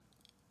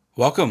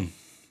Welcome.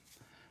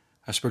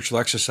 Our spiritual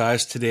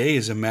exercise today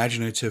is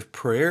imaginative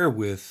prayer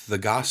with the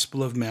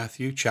Gospel of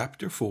Matthew,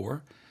 chapter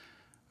 4,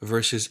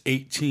 verses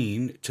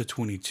 18 to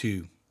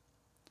 22.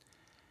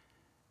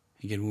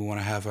 Again, we want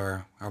to have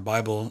our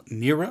Bible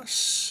near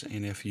us,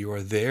 and if you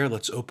are there,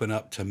 let's open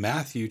up to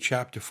Matthew,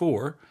 chapter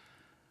 4,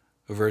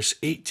 verse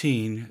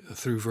 18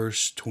 through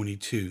verse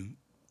 22.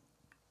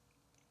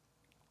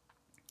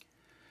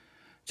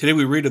 Today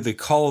we read of the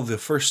call of the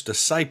first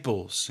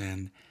disciples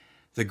and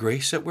the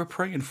grace that we're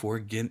praying for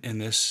again in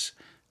this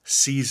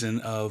season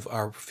of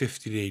our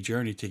 50-day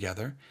journey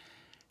together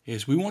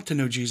is we want to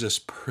know Jesus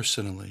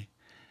personally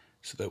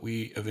so that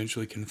we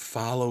eventually can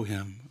follow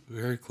him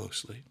very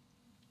closely.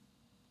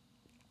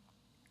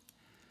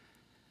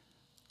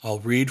 I'll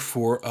read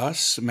for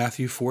us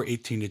Matthew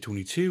 4:18 to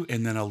 22,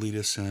 and then I'll lead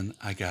us in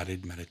a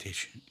guided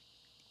meditation.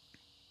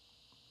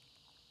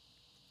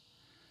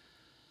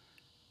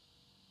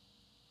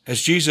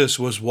 As Jesus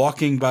was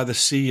walking by the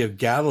Sea of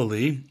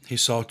Galilee, he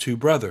saw two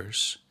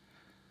brothers,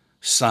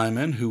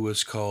 Simon, who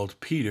was called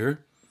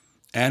Peter,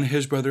 and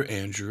his brother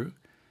Andrew,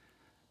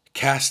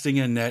 casting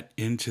a net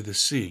into the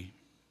sea.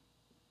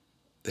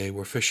 They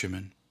were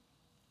fishermen.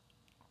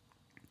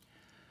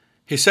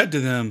 He said to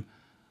them,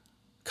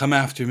 "Come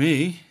after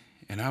me,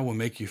 and I will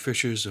make you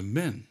fishers of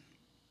men."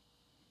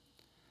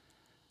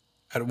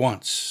 At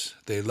once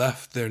they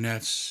left their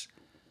nets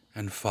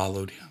and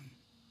followed him.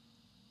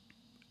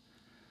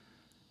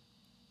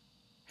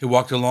 He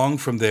walked along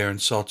from there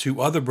and saw two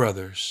other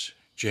brothers,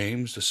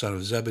 James, the son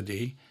of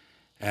Zebedee,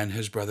 and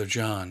his brother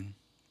John.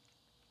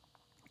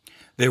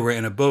 They were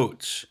in a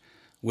boat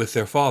with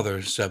their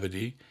father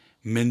Zebedee,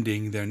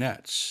 mending their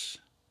nets.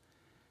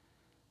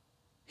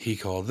 He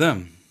called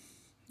them.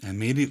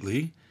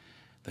 Immediately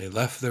they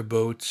left their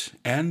boat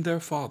and their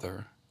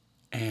father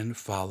and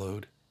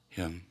followed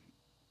him.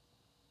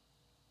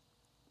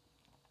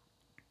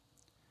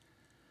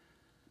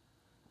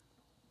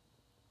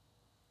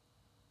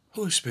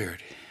 Holy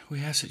Spirit,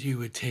 we ask that you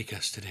would take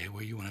us today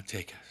where you want to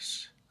take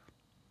us.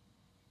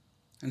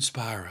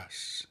 Inspire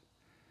us.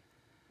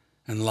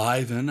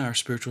 Enliven our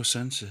spiritual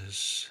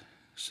senses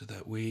so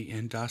that we,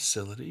 in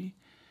docility,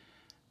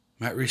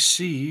 might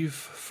receive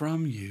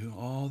from you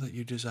all that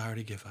you desire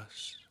to give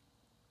us.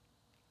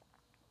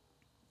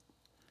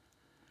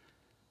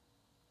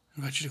 I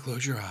invite you to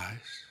close your eyes.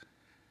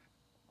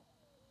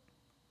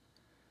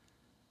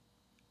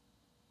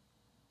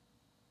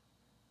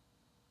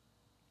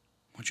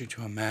 I want you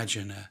to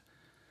imagine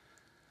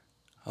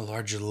a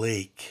large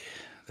lake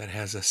that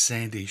has a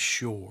sandy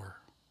shore.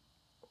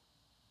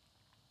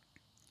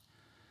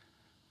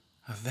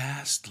 A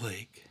vast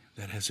lake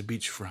that has a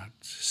beachfront,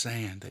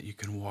 sand that you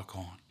can walk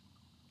on.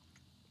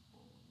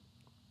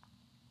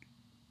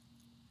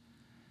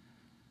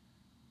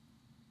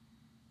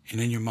 And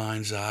in your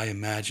mind's eye,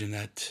 imagine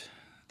that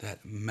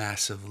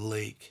massive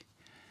lake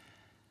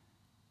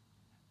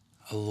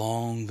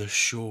along the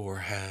shore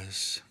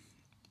has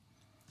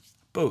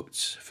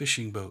boats,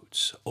 fishing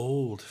boats,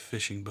 old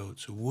fishing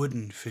boats,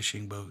 wooden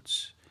fishing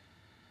boats,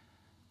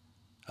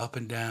 up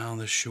and down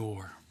the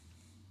shore.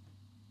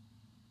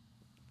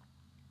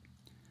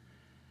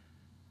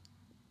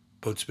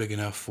 Boats big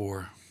enough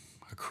for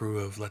a crew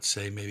of, let's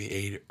say, maybe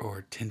 8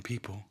 or 10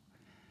 people,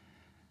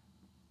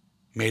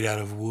 made out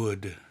of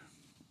wood.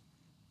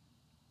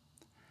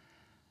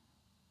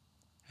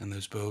 And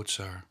those boats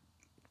are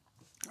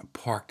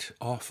parked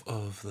off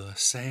of the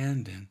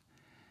sand, and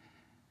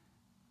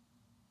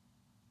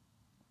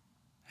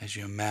as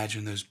you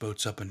imagine those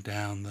boats up and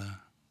down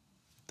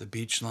the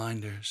beach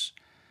line,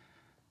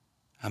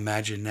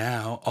 imagine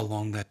now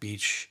along that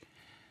beach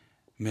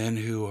men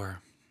who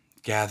are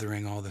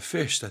gathering all the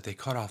fish that they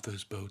caught off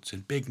those boats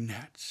in big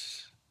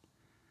nets.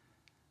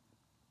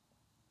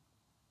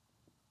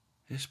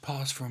 Just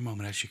pause for a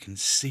moment as you can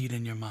see it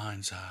in your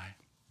mind's eye.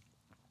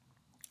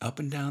 Up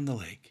and down the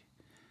lake,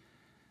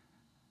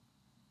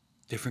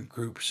 different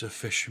groups of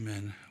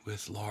fishermen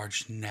with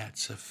large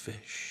nets of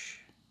fish.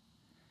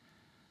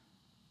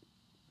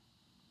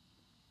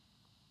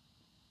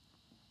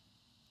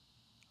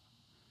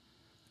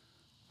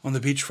 On the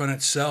beachfront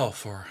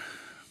itself are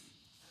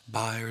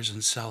buyers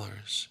and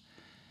sellers.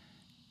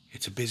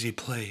 It's a busy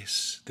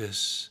place,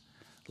 this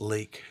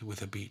lake with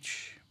a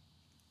beach.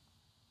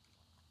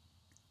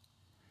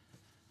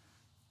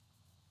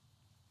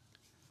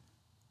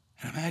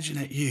 And imagine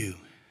that you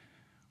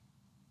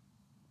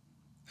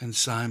and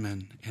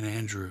Simon and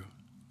Andrew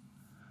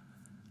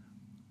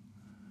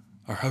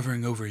are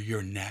hovering over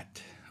your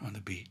net on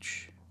the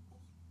beach.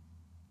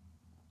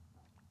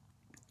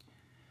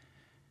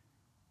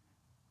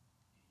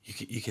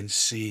 You can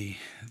see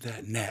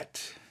that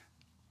net.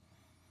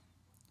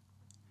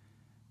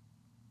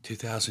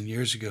 2,000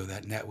 years ago,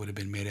 that net would have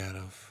been made out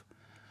of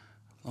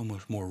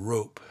almost more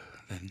rope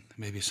than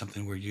maybe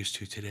something we're used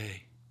to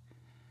today.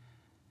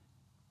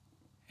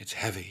 It's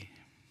heavy,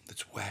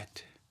 it's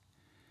wet.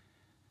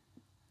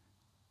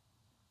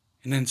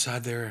 And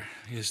inside there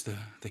is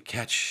the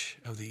catch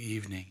of the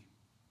evening.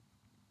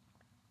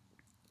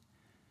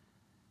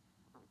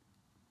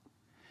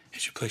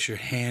 As you place your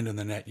hand on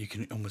the net, you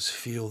can almost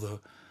feel the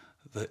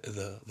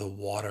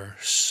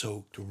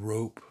water-soaked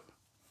rope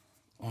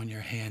on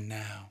your hand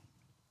now.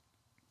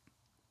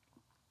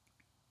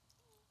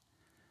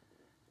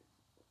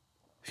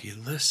 If you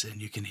listen,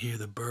 you can hear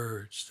the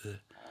birds,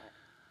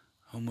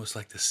 almost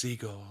like the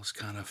seagulls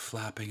kind of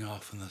flapping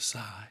off on the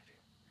side.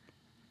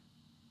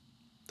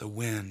 The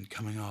wind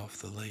coming off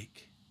the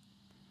lake.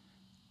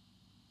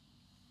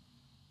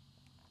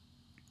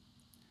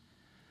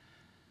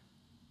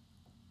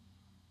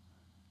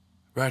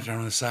 Right down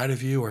on the side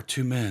of you are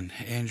two men,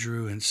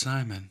 Andrew and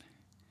Simon.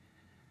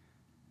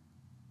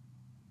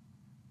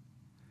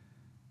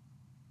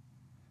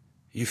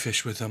 You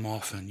fish with them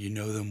often. You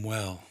know them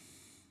well.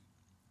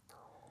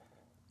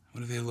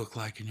 What do they look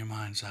like in your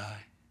mind's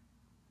eye?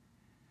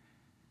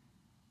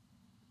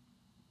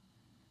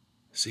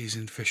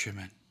 Seasoned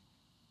fishermen.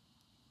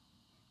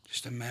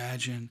 Just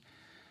imagine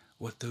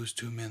what those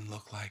two men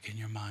look like in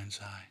your mind's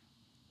eye.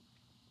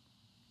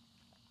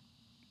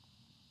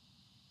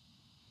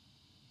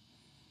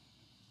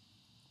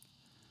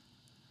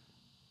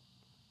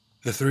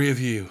 The three of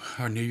you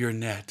are near your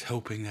net,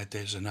 hoping that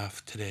there's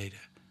enough today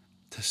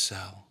to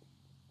sell.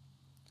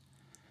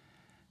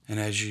 And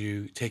as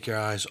you take your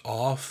eyes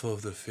off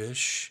of the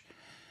fish,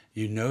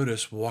 you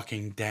notice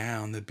walking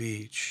down the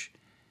beach,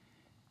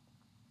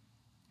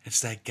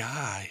 it's that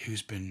guy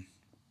who's been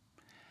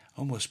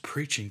almost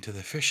preaching to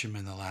the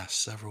fishermen the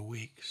last several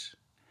weeks,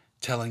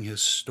 telling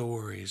his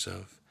stories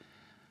of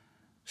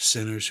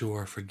sinners who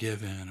are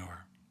forgiven,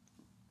 or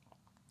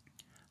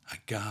a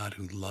God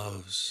who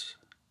loves.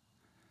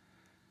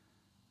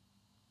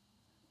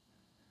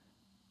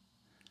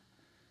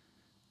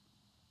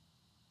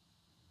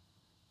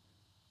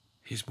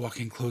 He's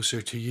walking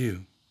closer to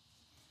you,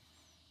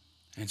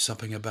 and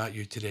something about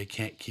you today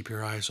can't keep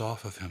your eyes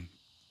off of him.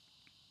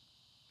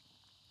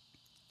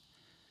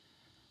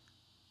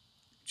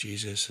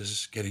 Jesus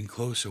is getting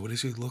closer. What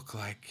does he look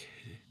like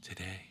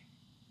today?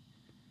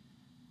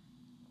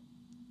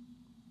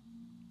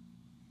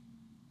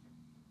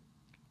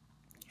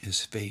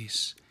 His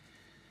face,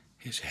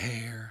 his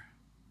hair,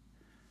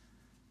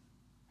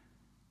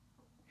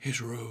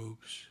 his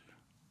robes.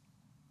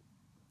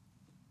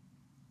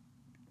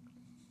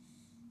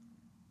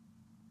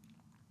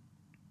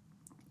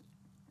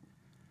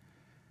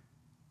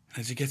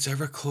 As he gets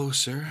ever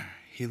closer,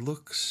 he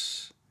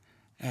looks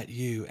at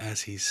you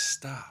as he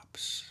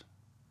stops.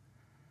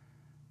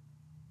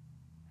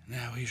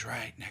 Now he's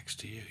right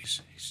next to you.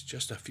 He's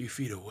just a few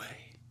feet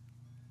away.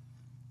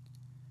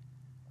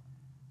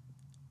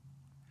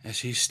 As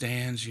he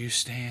stands, you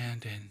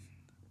stand, and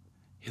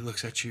he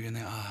looks at you in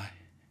the eye.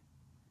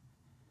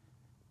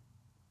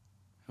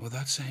 And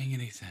without saying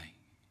anything,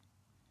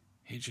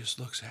 he just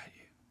looks at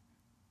you.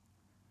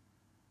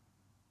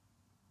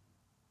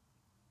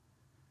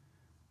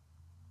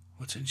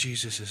 What's in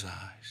Jesus'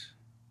 eyes?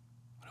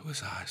 What do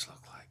his eyes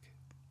look like?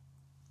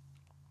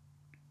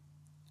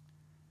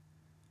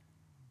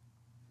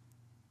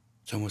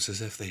 It's almost as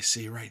if they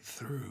see right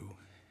through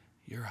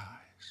your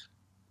eyes,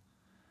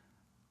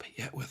 but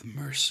yet with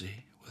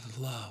mercy, with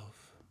love,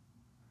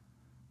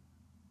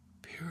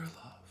 pure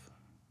love.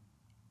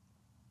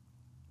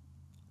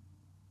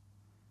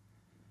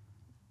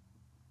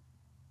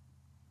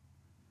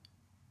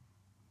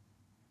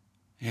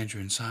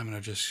 Andrew and Simon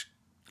are just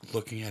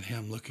looking at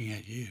him, looking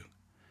at you.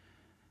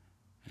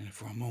 And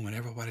for a moment,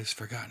 everybody's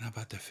forgotten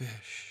about the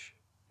fish.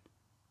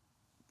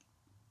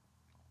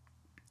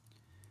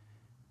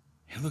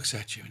 He looks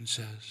at you and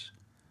says,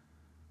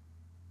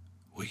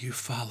 "Will you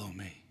follow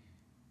me?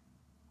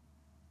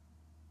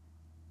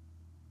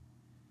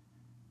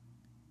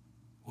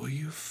 Will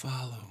you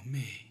follow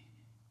me?"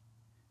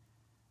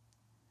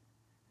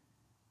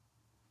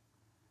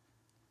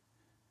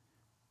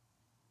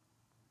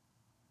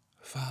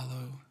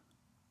 Follow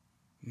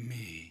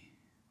me.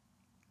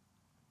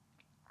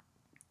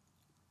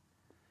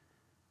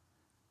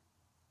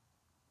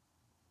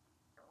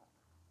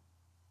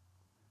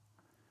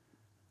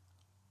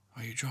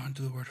 Are you drawn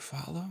to the word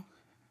follow?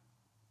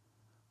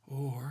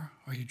 Or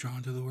are you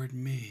drawn to the word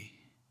me?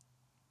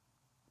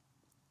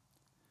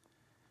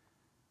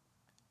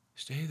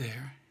 Stay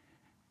there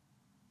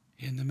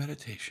in the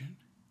meditation.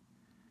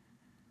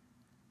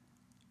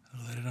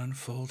 Let it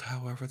unfold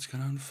however it's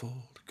going to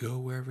unfold. Go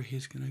wherever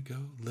he's going to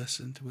go.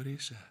 Listen to what he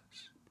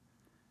says.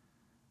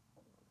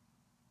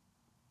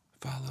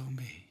 Follow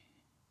me.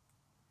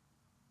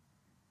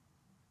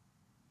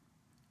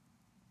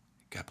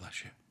 God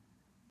bless you.